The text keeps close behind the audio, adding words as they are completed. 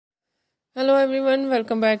Hello everyone,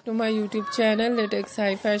 welcome back to my YouTube channel Latex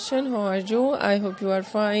High Fashion. How are you? I hope you are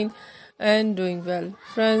fine and doing well.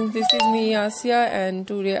 Friends, this is me Asia, and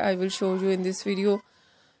today I will show you in this video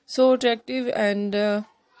so attractive and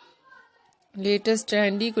latest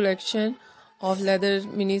trendy collection of leather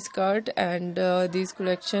mini skirt, and these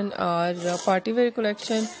collection are party wear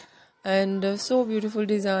collection, and so beautiful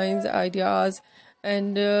designs, ideas,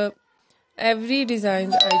 and every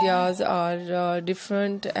design ideas are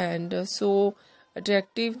different and so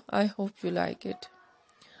attractive. I hope you like it.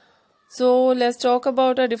 So let's talk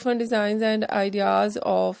about our different designs and ideas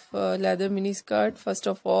of leather mini skirt. First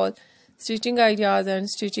of all, stitching ideas and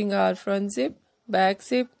stitching are front zip, back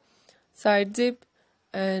zip, side zip,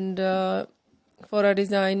 and for our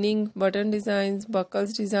designing, button designs,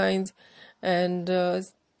 buckles designs, and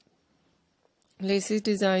laces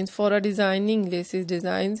designs. For our designing, laces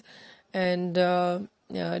designs, and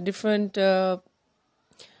different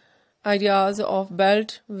ideas of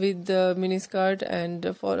belt with the miniskirt,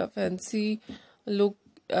 and for a fancy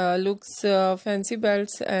looks, fancy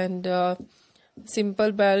belts, and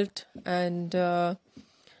simple belt, and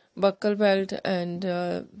buckle belt,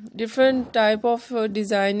 and different type of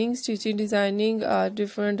designing, stitching designing,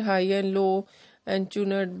 different high and low, and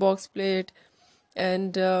tunered box plate,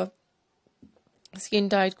 and skin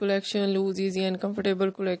tight collection, loose, easy and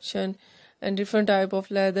comfortable collection, and different type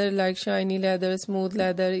of leather like shiny leather, smooth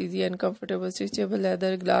leather, easy and comfortable stitchable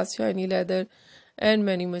leather, glass shiny leather, and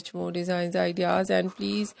many much more designs, ideas. And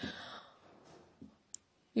please,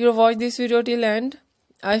 you watch this video till end.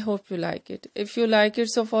 I hope you like it. If you like it,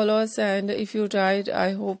 so follow us, and if you try it,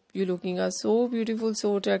 I hope you looking are so beautiful,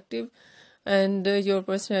 so attractive, and your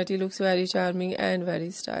personality looks very charming and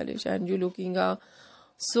very stylish, and you looking are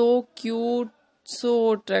so cute,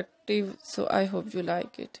 so attractive. So I hope you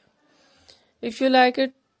like it. If you like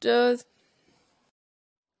it,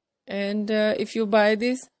 and if you buy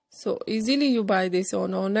this, so easily you buy this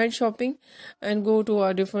on online shopping and go to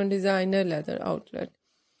a different designer leather outlet.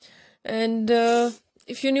 And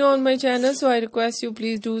if you're new on my channel, so I request you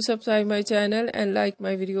please do subscribe my channel and like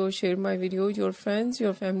my video, share my video, your friends,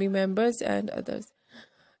 your family members, and others.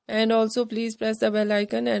 And also please press the bell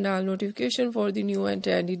icon and all notification for the new and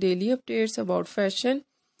trendy daily updates about fashion,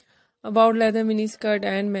 about leather mini skirt,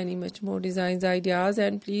 and many much more designs, ideas.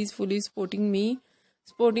 And please fully supporting me,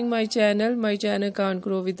 supporting my channel. My channel can't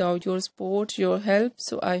grow without your support, your help.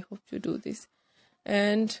 So I hope you do this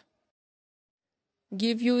and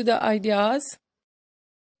give you the ideas,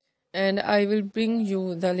 and I will bring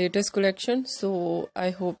you the latest collection. So I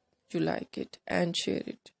hope you like it and share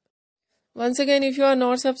it. Once again, if you are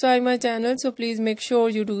not subscribed my channel, so please make sure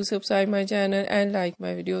you do subscribe my channel and like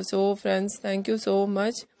my video. So friends, thank you so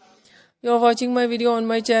much. You are watching my video on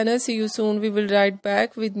my channel. See you soon. We will write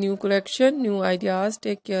back with new collection, new ideas.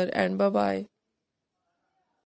 Take care and bye bye.